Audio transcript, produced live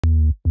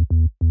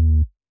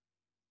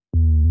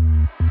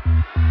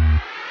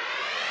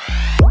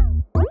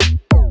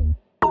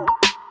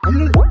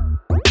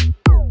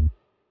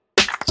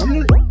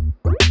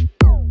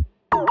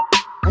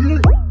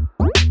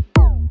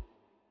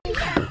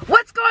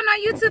on,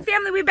 YouTube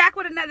family? We back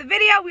with another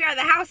video. We are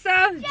the House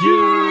of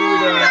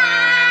Judah.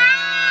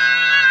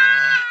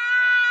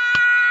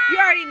 You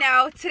already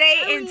know.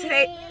 Today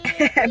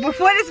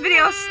before this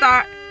video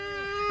start.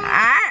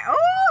 Alright.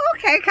 Oh,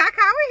 okay,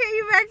 Kaka, we hear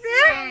you back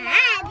there.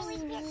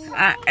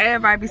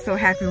 Everybody be so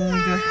happy when we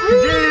do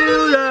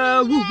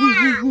Judah.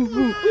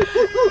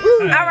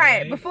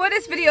 Alright, before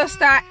this video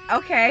start,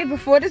 don't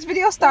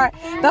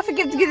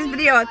forget to give this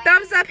video a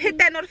thumbs up, hit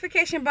that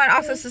notification button,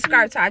 also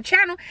subscribe to our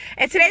channel.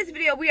 And today's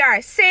video, we are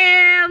at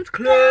Sam's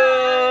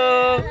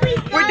Club.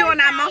 We're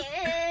doing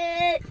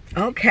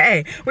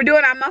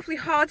our monthly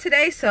haul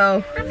today,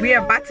 so we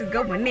are about to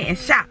go in there and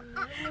shop,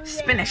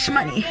 spend that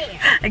money,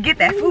 and get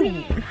that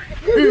food.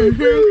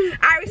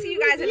 Alright, we see you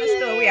guys in the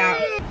store. We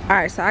out.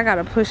 Alright, so I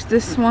gotta push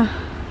this one.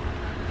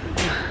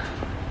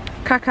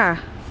 Kaka.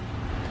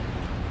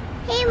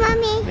 Hey,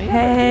 mommy.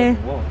 Hey.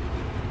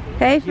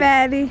 Hey,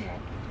 fatty.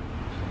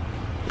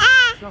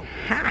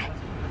 Hi.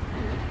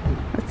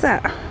 What's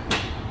up?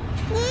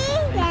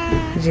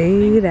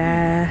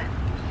 Judah.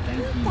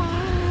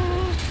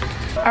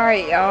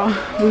 Alright, y'all.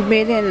 We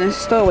made it in the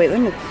store. Wait,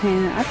 let me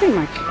clean it. I think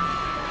my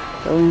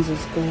lens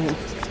is good.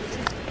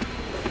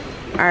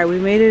 Alright, we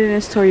made it in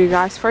the store, you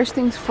guys. First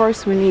things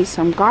first, we need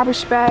some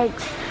garbage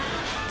bags.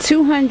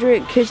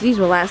 200, because these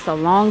will last a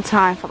long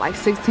time for like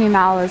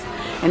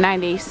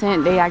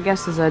 $16.98. They, I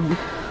guess, is a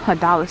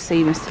 $1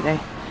 savings today.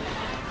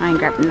 I ain't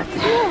grabbing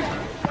nothing.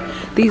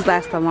 These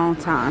last a long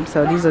time,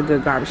 so these are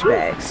good garbage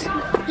bags.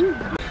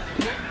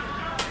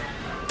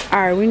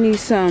 Alright, we need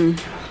some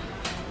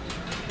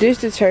dish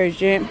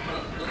detergent.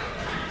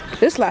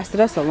 This lasted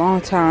us a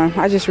long time.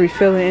 I just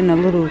refill it in a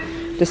little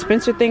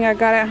dispenser thing I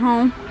got at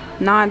home.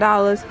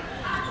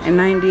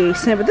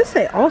 $9.98. But this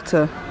say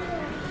Ulta.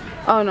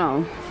 Oh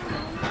no.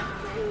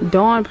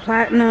 Dawn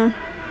Platinum.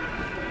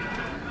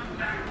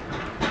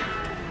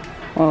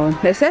 Oh,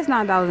 it says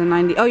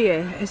 $9.90. Oh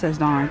yeah, it says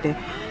Dawn right there.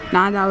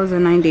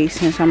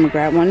 $9.98. I'm gonna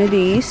grab one of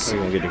these. So you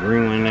gonna get the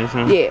green one next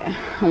time? Yeah,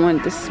 I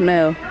want it to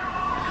smell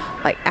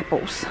like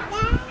apples.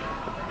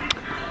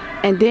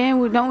 And then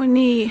we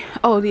need,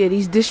 oh yeah,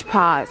 these dish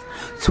pods,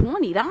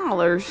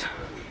 $20.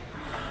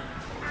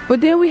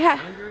 But then we have,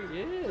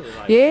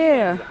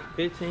 yeah.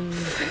 15.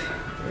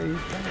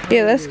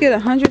 Yeah, let's get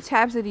 100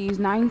 tabs of these,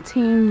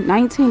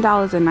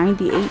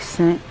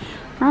 $19.98.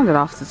 Round it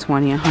off to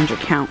 20, 100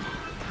 count.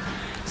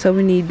 So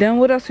we need them.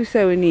 What else we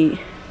said we need?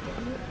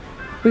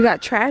 We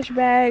got trash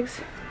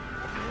bags.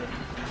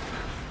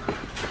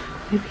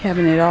 They be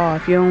having it all.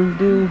 If you don't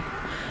do,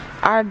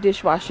 our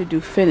dishwasher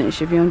do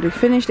Finish. If you don't do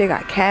Finish, they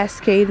got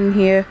Cascade in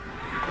here.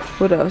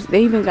 What else?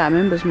 They even got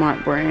Members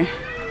Mark brand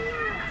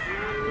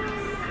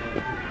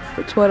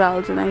for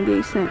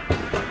 $12.98.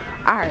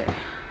 Alright,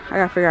 I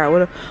gotta figure out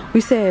what else.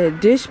 We said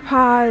dish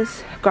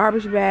pods,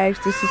 garbage bags,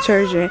 dish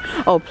detergent,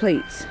 oh,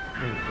 plates.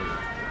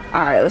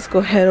 Alright, let's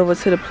go head over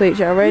to the plates.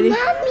 Y'all ready?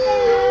 Mommy.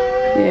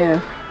 Yeah.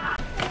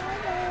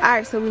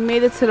 Alright, so we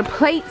made it to the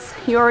plates.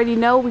 You already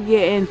know we're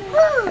getting,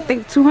 I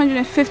think,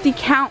 250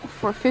 count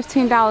for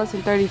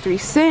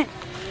 $15.33.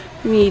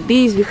 We need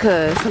these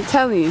because I'm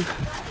telling you.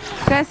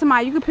 Okay,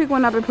 somebody, you can pick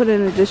one up and put it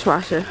in the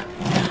dishwasher.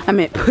 I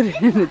meant put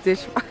it in the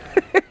dishwasher.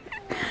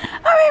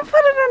 I mean,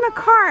 put it in the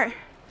cart.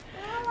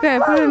 Okay,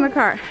 put it in the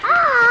cart.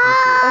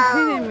 Oh, he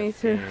didn't mean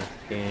to.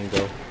 Scan,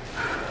 go.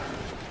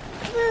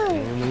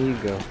 And when you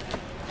go.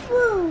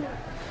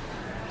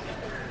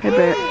 Hey,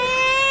 babe.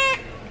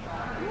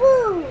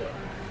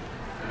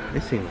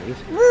 It seemed like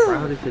it's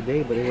crowded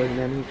today, but it wasn't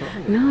that many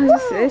cars. No,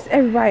 it's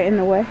everybody in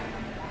the way.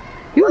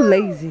 You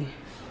lazy.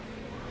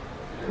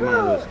 Might as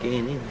well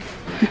scan in.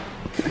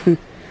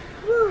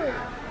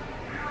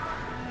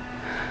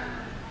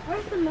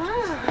 Where's the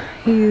mom?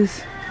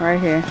 He's right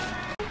here.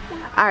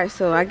 Alright,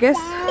 so I guess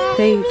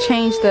they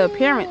changed the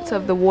appearance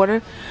of the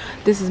water.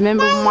 This is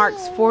Member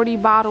Mark's 40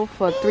 bottle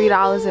for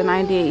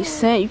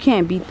 $3.98. You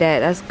can't beat that.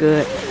 That's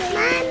good.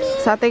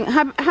 So I think,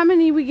 how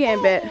many we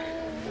getting, Bet?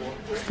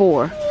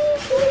 4.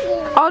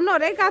 Oh no,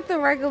 they got the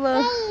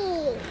regular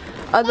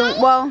other,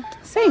 well,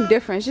 same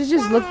difference. It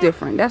just look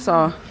different, that's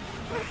all.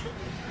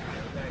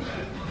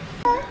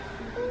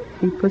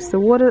 He puts the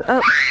water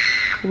up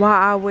while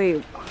I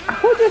wait.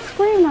 Who just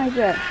screamed like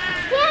that?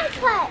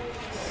 Haircut.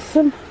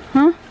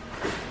 Huh?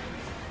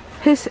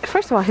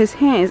 First of all, his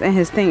hands and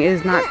his thing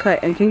is not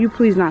cut. And can you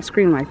please not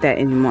scream like that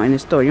anymore in the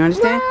store? You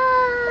understand?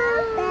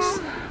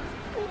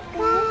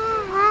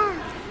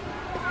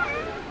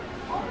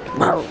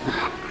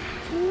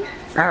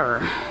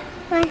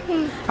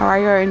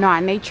 Alright, you already know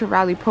our Nature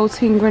Rally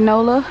Protein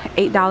Granola,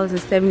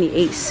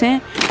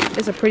 $8.78.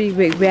 It's a pretty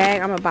big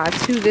bag. I'm gonna buy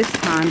 2 this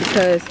time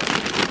because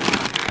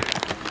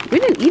we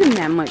didn't eat them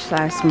that much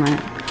last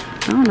month.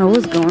 I don't know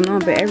what's going on,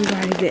 but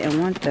everybody didn't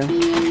want them.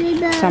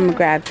 So I'm gonna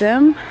grab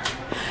them.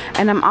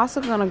 And I'm also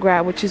gonna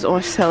grab, which is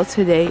on sale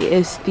today,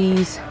 is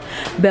these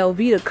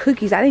Belvita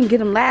cookies. I didn't get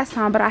them last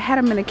time, but I had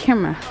them in the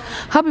camera.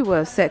 Hubby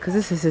was upset because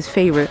this is his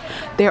favorite.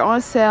 They're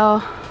on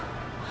sale,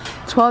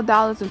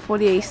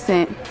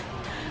 $12.48.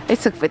 They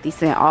took 50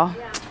 cents off.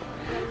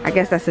 I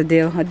guess that's a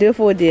deal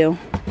for a deal.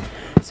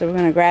 So we're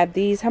gonna grab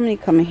these. How many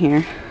come in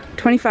here?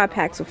 25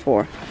 packs of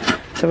 4.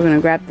 So we're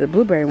gonna grab the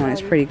blueberry one.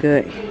 It's pretty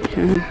good.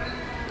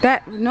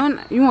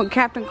 You want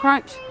Captain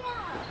Crunch?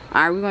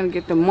 All right, we're gonna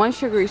get them 1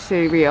 sugary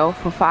cereal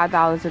for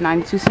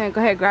 $5.92.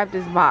 Go ahead, grab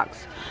this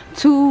box.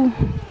 2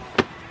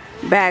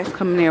 bags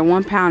coming there,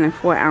 1 pound and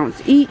 4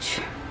 ounce each.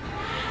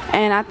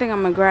 And I think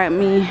I'm gonna grab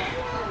me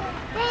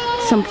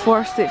some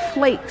Frosted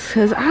Flakes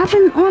because I've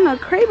been on a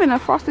craving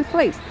of Frosted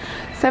Flakes.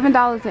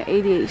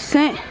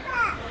 $7.88.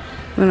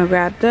 We're gonna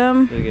grab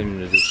them. They're giving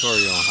me the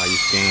tutorial on how you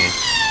scan.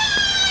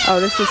 Oh,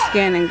 this is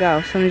scan and go.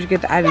 As soon as you get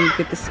the item, you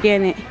get to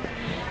scan it.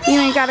 You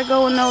ain't gotta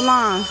go with no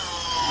line.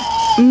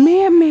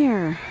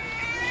 Mare,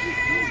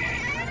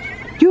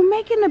 you're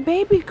making the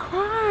baby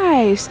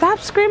cry. Stop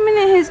screaming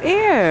in his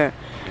ear.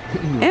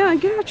 Ew,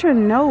 get out your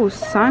nose,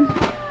 son.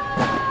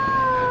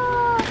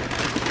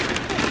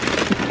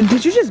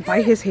 Did you just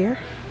bite his hair?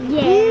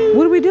 Yeah.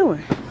 What are we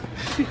doing?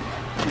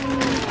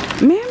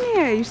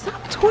 Mare, you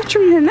stop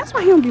torturing him. That's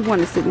why he don't be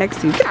wanting to sit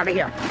next to you. Get out of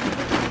here.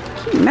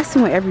 Keep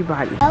messing with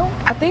everybody.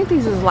 I think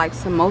these is like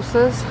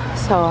samosas,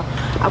 so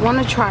I want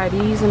to try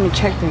these. Let me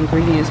check the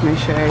ingredients, make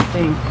sure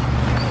everything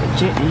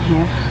legit in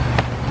here.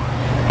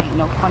 Ain't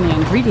no funny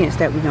ingredients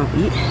that we don't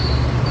eat.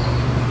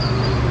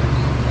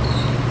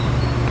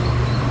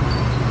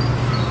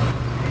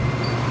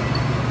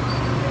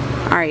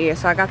 Alright, yeah,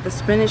 so I got the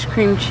spinach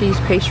cream cheese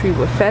pastry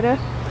with feta.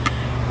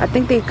 I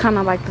think they kind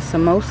of like the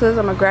samosas.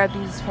 I'm gonna grab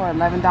these for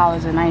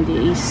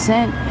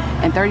 $11.98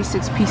 and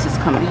 36 pieces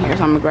coming here.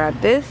 So I'm gonna grab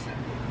this.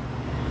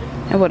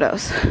 And what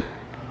else?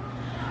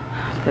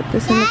 Put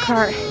this in the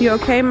cart. You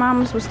okay,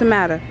 mamas? What's the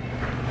matter?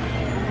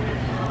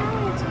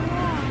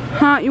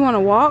 Huh? You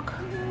wanna walk?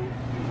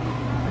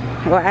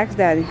 Well, ask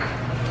daddy.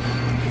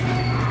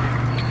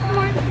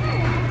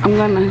 I'm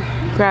gonna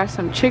grab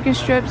some chicken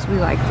strips. We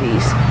like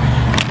these.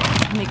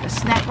 Make a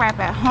snack wrap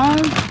at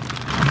home.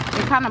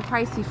 They're kind of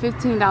pricey,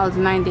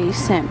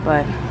 $15.98,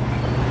 but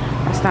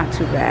that's not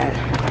too bad.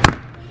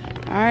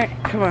 Alright,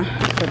 come on,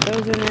 put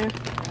those in there.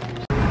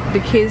 The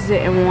kids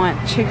didn't want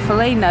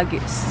Chick-fil-A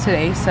nuggets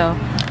today, so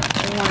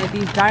they wanted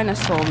these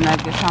dinosaur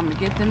nuggets. So I'm gonna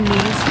get them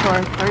these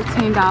for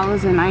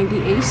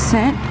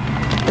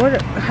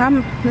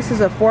 $13.98. This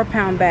is a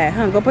 4-pound bag,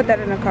 huh? Go put that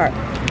in the cart.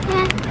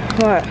 Yeah.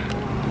 What?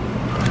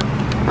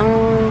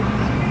 Oh,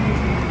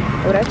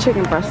 that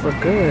chicken breast look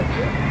good.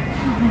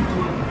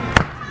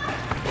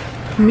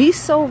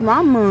 Miso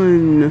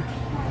ramen.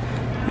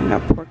 I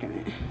got pork in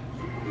it.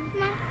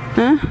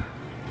 Huh?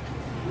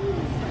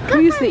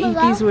 We used to eat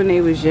these when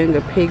they was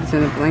younger. Pigs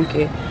in a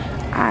blanket.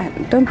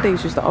 Them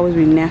things used to always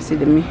be nasty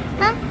to me.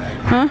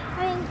 Huh?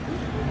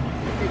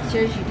 It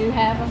shows you do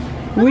have them.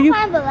 Were you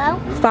 5 below.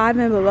 5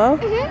 and below?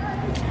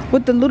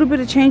 With the little bit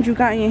of change you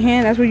got in your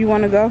hand, that's where you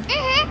want to go?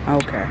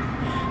 Okay.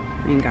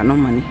 Ain't got no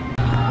money.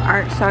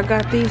 Alright, so I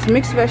got these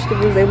mixed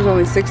vegetables. They was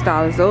only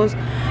 $6. Those,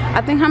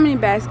 I think, how many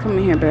bags come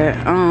in here, babe?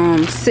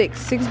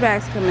 6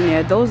 bags come in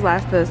there. Those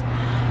last us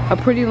a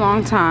pretty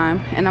long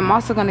time. And I'm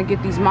also gonna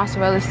get these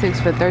mozzarella sticks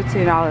for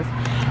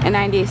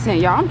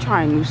 $13.98. Y'all, I'm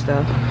trying new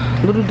stuff.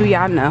 Little do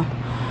y'all know.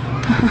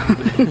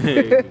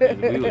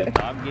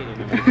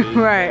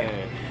 Right.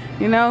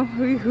 You know,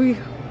 we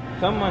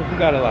some months you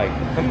gotta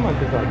some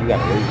months it's like you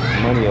gotta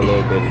raise money a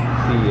little bit to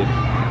see it.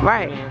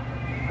 Right.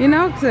 You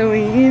know, so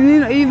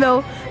you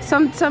know,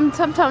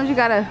 sometimes you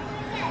gotta,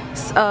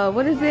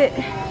 what is it?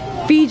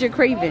 Feed your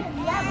craving.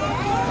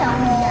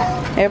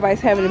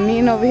 Everybody's having a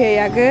meeting over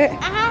here. Y'all good? We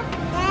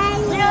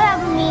don't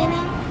have a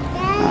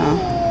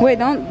meeting. Wait,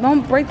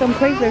 don't break them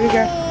plates, baby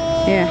girl.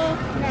 Yeah.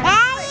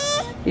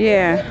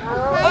 Yeah.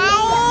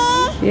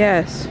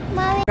 Yes.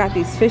 Got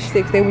these fish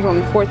sticks. They was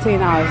only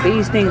 $14.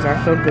 These things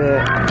are so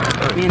good.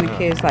 Me and the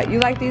kids like. You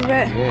like these,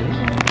 Bet? Yeah.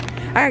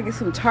 I gotta get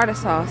some tartar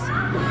sauce.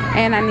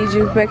 And I need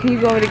you, but can you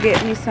go over to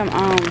get me some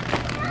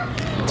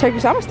turkey?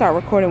 So I'm gonna start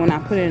recording when I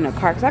put it in the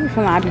car, because I be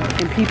feeling I be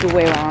in people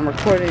way while I'm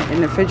recording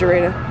in the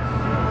refrigerator.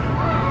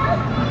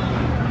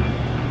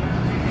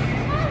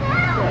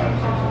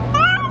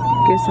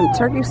 Get some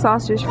turkey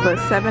sausage for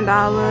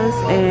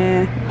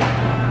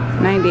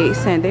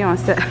 $7.98. They on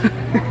set.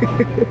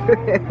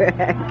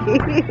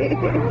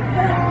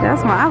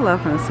 That's why I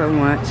love him so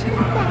much.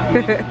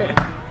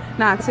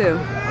 Nah, too.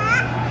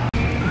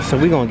 So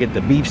we're gonna get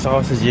the beef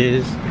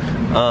sausages,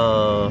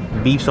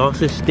 beef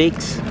sausage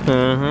sticks.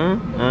 12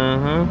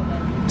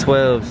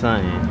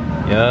 something.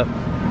 Yup.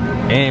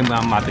 And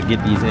I'm about to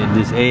get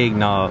this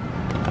eggnog.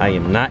 I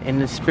am not in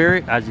the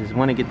spirit. I just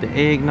want to get the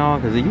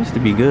eggnog because it used to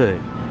be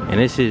good. And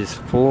this is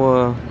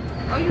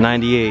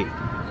 $4.98.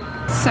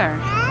 Sir,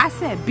 I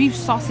said beef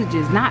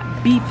sausages, not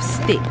beef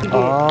stick.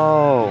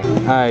 Oh,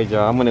 alright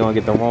y'all, I'm gonna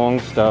get the wrong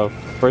stuff.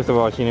 First of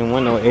all, she didn't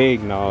want no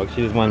eggnog.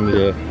 She just wanted me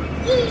to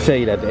tell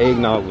you that the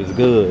eggnog was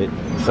good.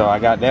 So I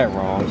got that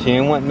wrong. She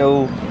didn't want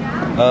no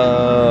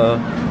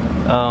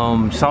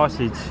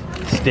sausage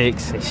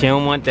sticks. She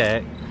don't want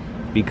that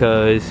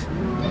because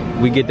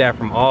we get that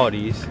from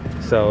Aldi's.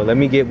 So let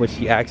me get what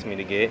she asked me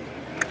to get.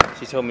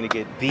 She told me to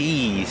get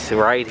these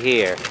right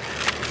here.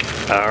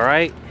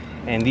 Alright.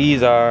 And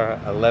these are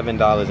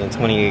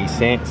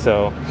 $11.28.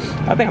 So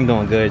I think I'm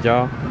doing good,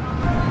 y'all.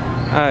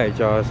 Alright,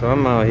 y'all, so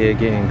I'm out here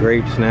getting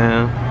grapes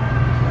now.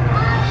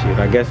 Shit,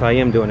 I guess I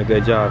am doing a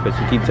good job, but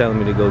you keep telling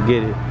me to go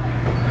get it.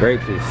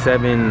 Grapes is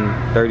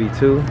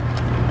 $7.32.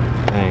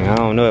 Dang, I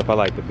don't know if I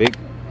like the big,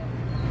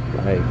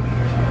 like,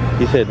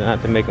 he said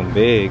not to make them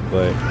big,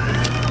 but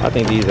I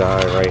think these are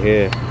alright right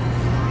here.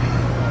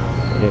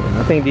 Yeah,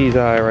 I think these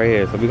are alright right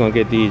here, so we're gonna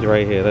get these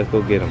right here. Let's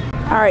go get them.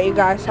 Alright, you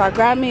guys, so I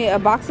grabbed me a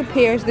box of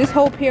pears. This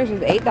whole pears is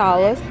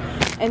 $8.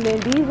 And then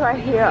these right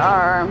here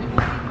are,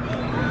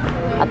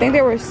 I think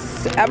they were,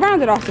 I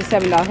rounded off to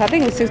 $7. I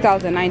think it was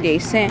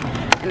 $6.98.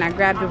 And I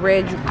grabbed the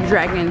Red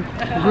Dragon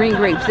green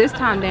grapes. This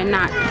time they're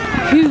not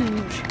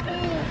huge,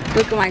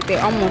 looking like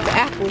they're almost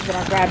apples, but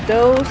I grabbed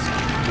those.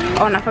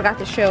 Oh, and I forgot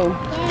to show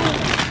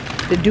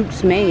the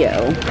Duke's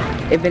mayo.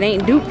 If it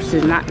ain't Duke's,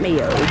 it's not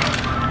mayo.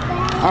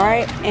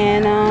 Alright,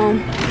 and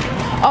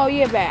oh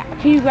yeah, back.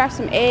 Can you grab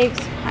some eggs?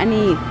 I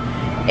need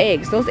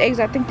eggs. Those eggs,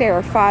 I think they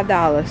were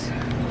 $5.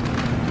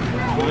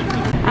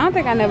 I don't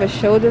think I never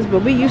showed this,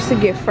 but we used to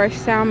get fresh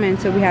salmon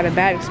until we had a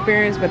bad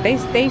experience. But they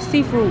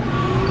seafood,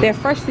 their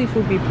fresh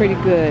seafood be pretty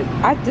good.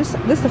 This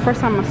is the first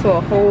time I saw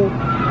a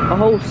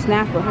whole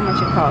snapper. How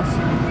much it costs?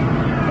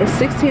 It's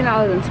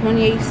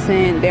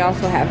 $16.28. They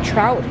also have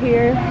trout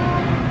here.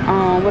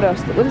 What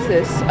else? What is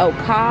this? Oh,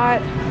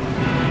 cod.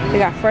 They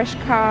got fresh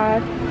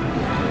cod.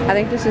 I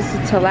think this is the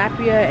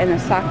tilapia and the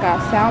sockeye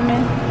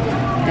salmon.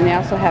 And they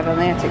also have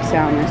Atlantic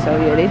salmon. So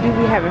yeah, they do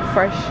be having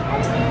fresh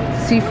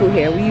seafood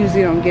here. We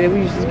usually don't get it.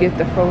 We usually get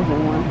the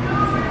frozen one.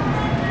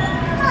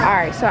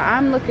 Alright, so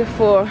I'm looking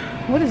for,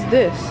 what is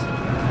this?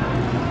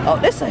 Oh,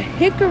 this is a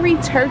hickory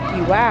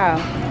turkey. Wow.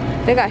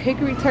 They got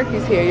hickory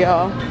turkeys here,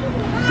 y'all.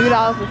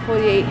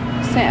 $3.48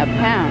 a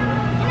pound.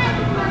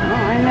 Oh,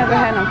 I ain't never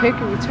had no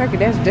hickory turkey.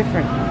 That's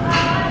different.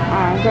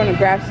 Alright, I'm gonna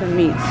grab some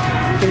meats.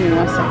 Give me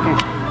 1 second.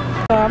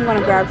 So I'm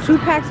gonna grab 2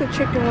 packs of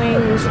chicken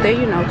wings. They,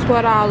 you know,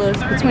 $12,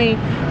 between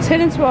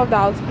 $10 and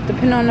 $12,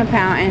 depending on the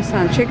pound, and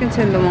some chicken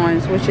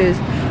tenderloins, which is,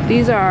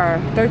 these are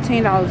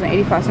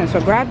 $13.85. So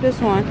grab this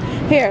one.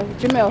 Here,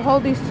 Jamil,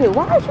 hold these 2.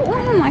 Why would you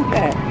want them like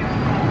that?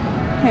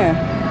 Here,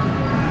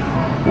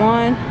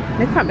 1.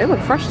 They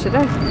look fresh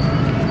today.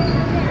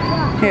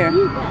 Here,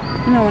 you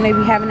know when they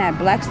be having that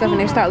black stuff and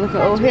they start looking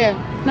old. Here,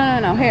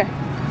 no, here.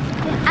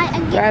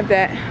 Grab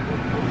that.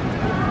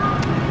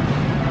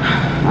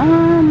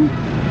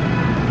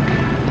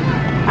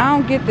 I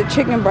don't get the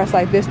chicken breast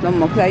like this no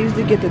more, because I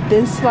usually get the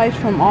thin slice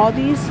from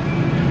Aldi's.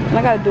 And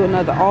I gotta do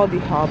another Aldi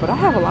haul, but I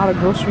have a lot of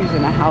groceries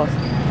in the house.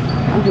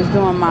 I'm just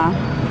doing my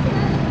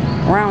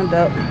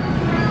roundup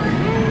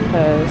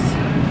because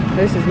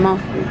this is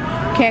monthly.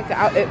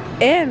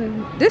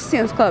 And this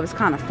Sam's Club is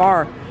kind of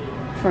far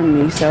from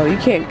me, so you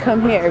can't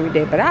come here every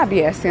day, but I'll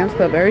be at Sam's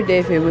Club every day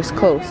if it was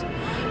close.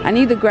 I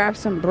need to grab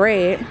some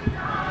bread.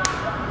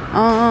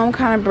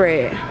 Kind of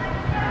bread.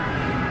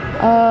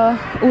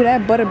 Ooh,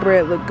 that butter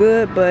bread look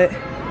good, but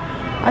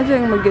I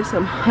think I'm gonna get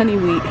some honey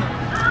wheat.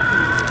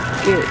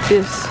 Get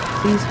this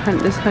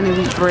honey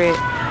wheat bread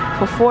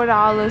for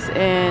 $4,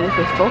 and if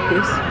it's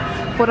focused,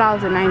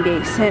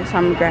 $4.98. So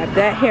I'm gonna grab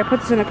that. Here, put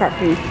this in the cart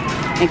for you.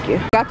 Thank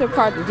you. Got the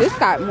cart. This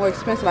got more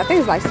expensive. I think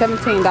it's like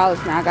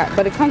 $17 now.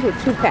 But it comes with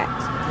 2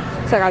 packs.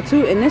 So I got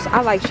 2, and this,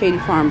 I like Shady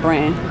Farm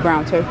brand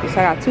ground turkey.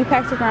 So I got 2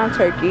 packs of ground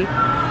turkey.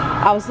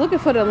 I was looking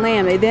for the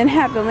lamb. They didn't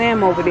have the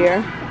lamb over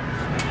there.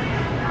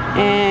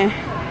 And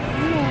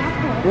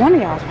one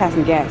of y'all was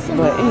passing gas,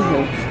 but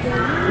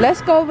anywho,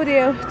 let's go over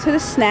there to the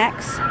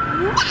snacks.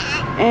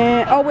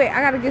 And oh wait,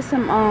 I gotta get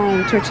some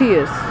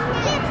tortillas.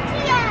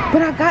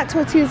 But I got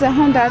tortillas at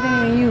home that I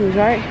didn't even use,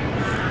 right?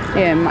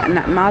 Yeah,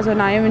 might as well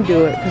not even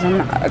do it, because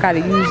I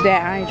gotta use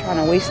that. I ain't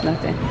trying to waste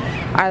nothing.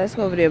 Alright, let's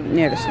go over there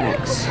near the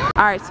snacks.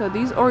 Alright, so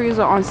these Oreos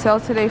are on sale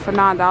today for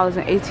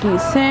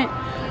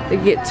 $9.18. They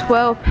get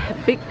 12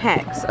 big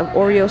packs of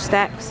Oreo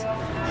stacks.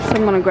 So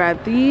I'm gonna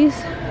grab these.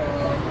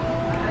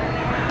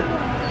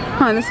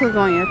 Huh, this looks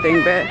on your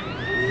thing, bet.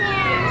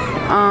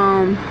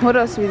 What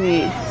else we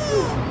need?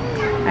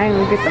 I ain't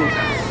gonna get them.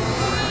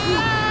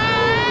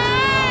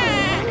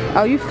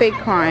 Oh, you fake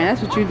crying.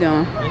 That's what you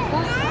doing.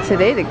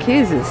 Today the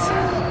kids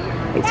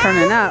they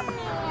turning up.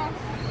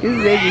 This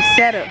is baby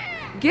setup.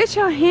 Get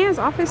your hands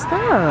off his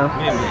stuff.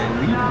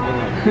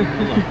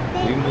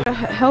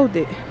 Hold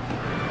it.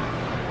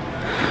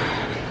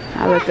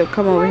 I let them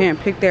come over here and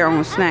pick their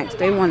own snacks.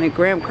 They wanted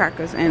graham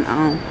crackers and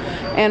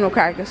animal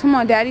crackers. Come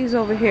on, Daddy's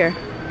over here.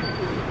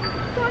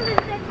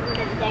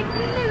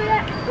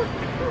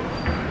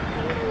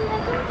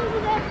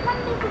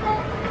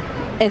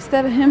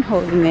 Instead of him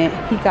holding it,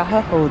 he got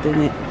her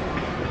holding it.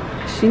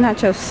 She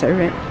not your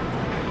servant.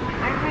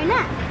 Why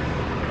not?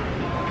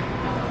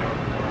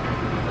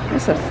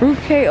 It's a fruit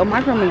cake. Oh,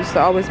 my grandma used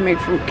to always make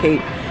fruit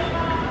cake.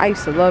 I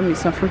used to love me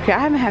some fruit cake. I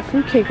haven't had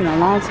fruit cake in a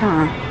long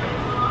time.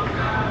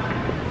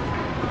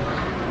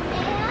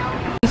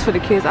 These for the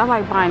kids. I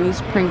like buying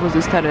these Pringles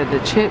instead of the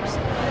chips.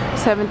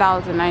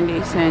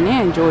 $7.98. They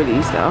enjoy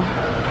these though.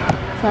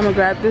 So I'm gonna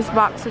grab this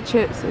box of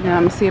chips, and then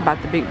I'm gonna see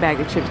about the big bag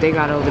of chips they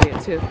got over there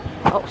too.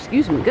 Oh,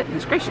 excuse me,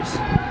 goodness gracious.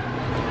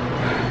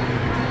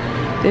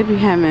 They be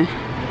having,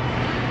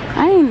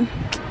 I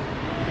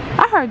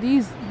heard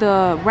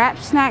the Wrap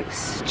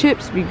Snacks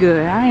chips be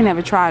good. I ain't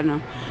never tried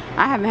them.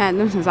 I haven't had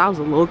them since I was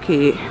a little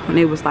kid when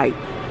they was like,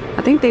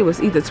 I think they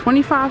was either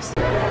 25.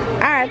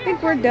 Alright, I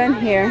think we're done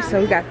here. So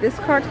we got this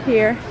cart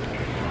here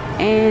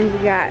and we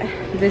got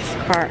this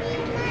cart.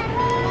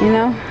 You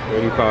know?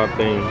 35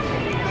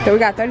 things. So we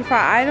got 35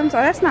 items. Oh,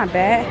 that's not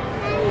bad.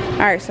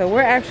 Alright, so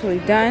we're actually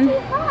done.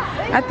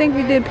 I think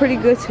we did pretty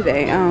good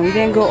today. We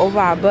didn't go over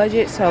our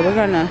budget, so we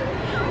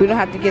don't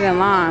have to get in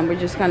line. We're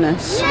just gonna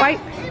swipe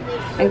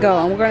and go.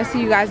 And we're gonna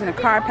see you guys in the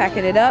car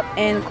packing it up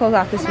and close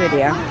out this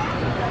video.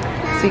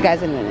 See you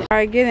guys in a minute.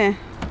 Alright, get in.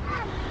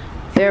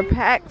 They're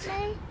packed.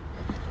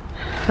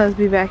 Let's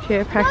be back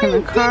here packing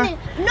the car.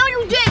 No,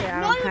 you didn't. Yeah,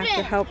 I don't have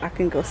to help. I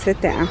can go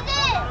sit down.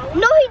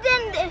 No, he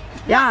didn't.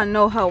 Y'all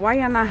no help. Why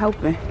y'all not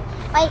helping?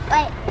 Wait.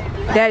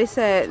 Daddy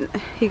said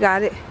he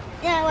got it.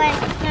 Yeah, wait.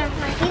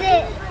 He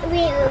didn't.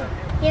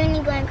 You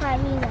only go in car.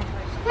 Come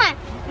on.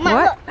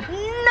 What? Look.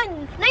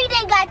 No, you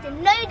didn't got this.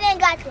 No, you didn't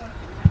got this.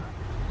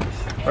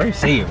 Why you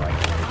say it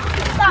right?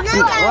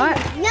 What?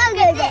 No,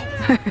 good day.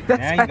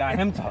 Now you got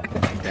him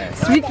talking like that.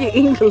 Speaking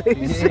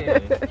English. Yeah.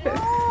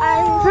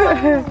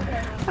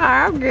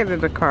 Alright, I'll get in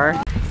the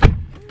car.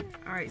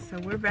 Alright, so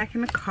we're back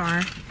in the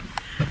car.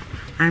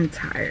 I'm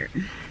tired.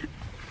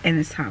 And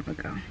it's time to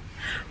go.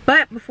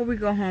 But before we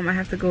go home, I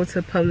have to go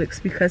to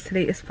Publix because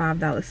today is $5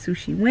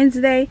 Sushi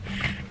Wednesday.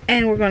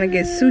 And we're going to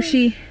get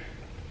sushi.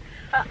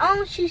 Our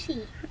own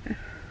sushi.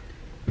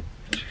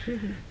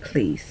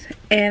 Please.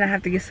 And I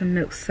have to get some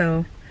milk.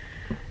 So,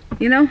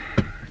 you know,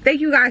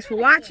 thank you guys for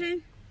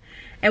watching.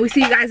 And we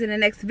see you guys in the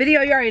next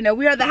video. You already know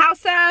we are the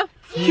House of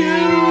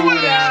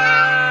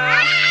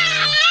Cuda.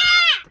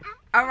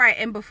 Alright,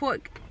 and before,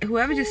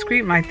 whoever just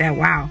screamed like that,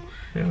 wow.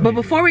 But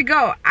before we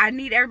go, I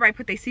need everybody to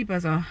put their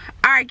seatbelts on.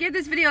 Alright, give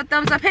this video a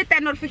thumbs up. Hit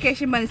that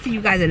notification button. See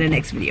you guys in the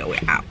next video. We're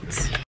out.